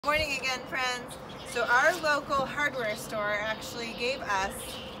Morning again, friends. So our local hardware store actually gave us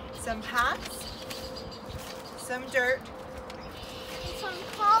some pots, some dirt,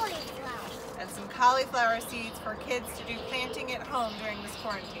 and some cauliflower seeds for kids to do planting at home during this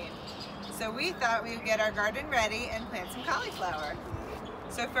quarantine. So we thought we would get our garden ready and plant some cauliflower.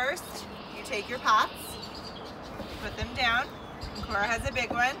 So first, you take your pots, put them down. Cora has a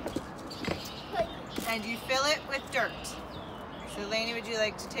big one, and you fill it with dirt. So Lainey, would you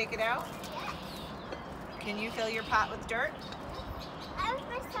like to take it out? Can you fill your pot with dirt?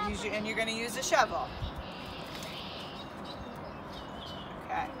 And you're going to use a shovel.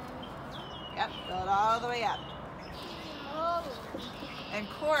 Okay. Yep, fill it all the way up. And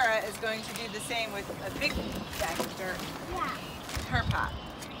Cora is going to do the same with a big bag of dirt. Yeah. Her pot.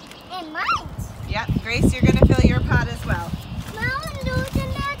 And mine. Yep, Grace, you're going to fill your pot as well. Mom, do it in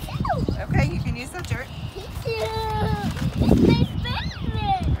that too. Okay, you can use the dirt. Thank you. It's my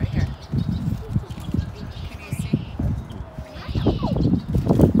favorite. Right here. Can you see?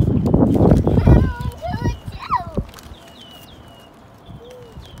 Mom, do it too.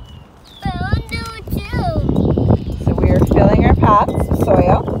 I want to do it too. So we are filling our pots with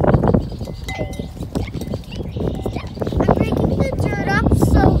soil. I'm breaking the dirt up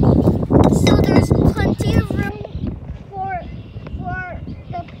so there's plenty of room for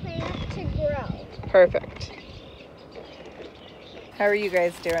the plant to grow. Perfect. How are you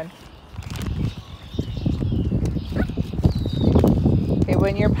guys doing? Okay,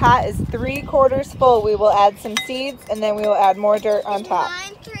 when your pot is 3/4 full, we will add some seeds and then we will add more dirt on top.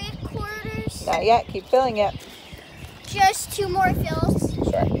 Mine 3/4. Not yet, keep filling it. Just 2 more fills.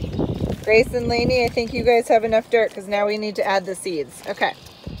 Sure. Grace and Lainey, I think you guys have enough dirt because now we need to add the seeds. Okay.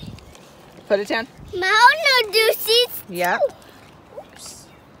 Put it down. Mom, no do seeds. Yeah. Oops.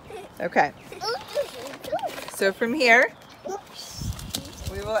 Okay. Oops. So from here, Oops.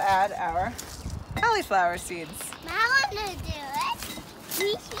 we will add our cauliflower seeds. Mom, I want to do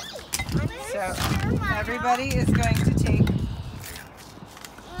it. So everybody is going to take,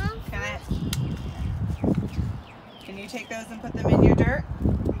 can you take those and put them in your dirt?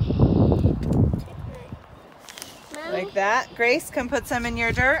 Like that. Grace, come put some in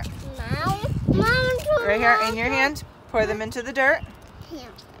your dirt. Right here in your hand. Pour them into the dirt.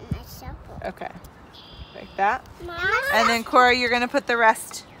 Okay. Like that. And then Cora, you're going to put the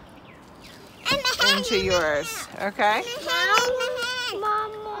rest into yours. Okay?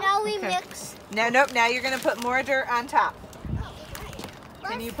 Now we mix. Now, nope, now you're going to put more dirt on top.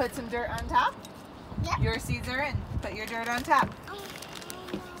 Can you put some dirt on top? Yep. Your seeds are in. Put your dirt on top.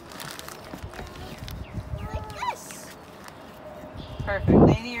 Like this. Perfect.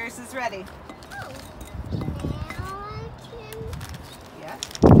 Lainey, yours is ready. Now I can. Yeah.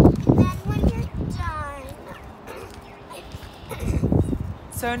 Then when you're done.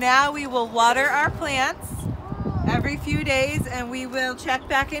 So now we will water our plants every few days and we will check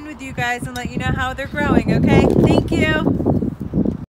back in with you guys and let you know how they're growing, okay? Thank you.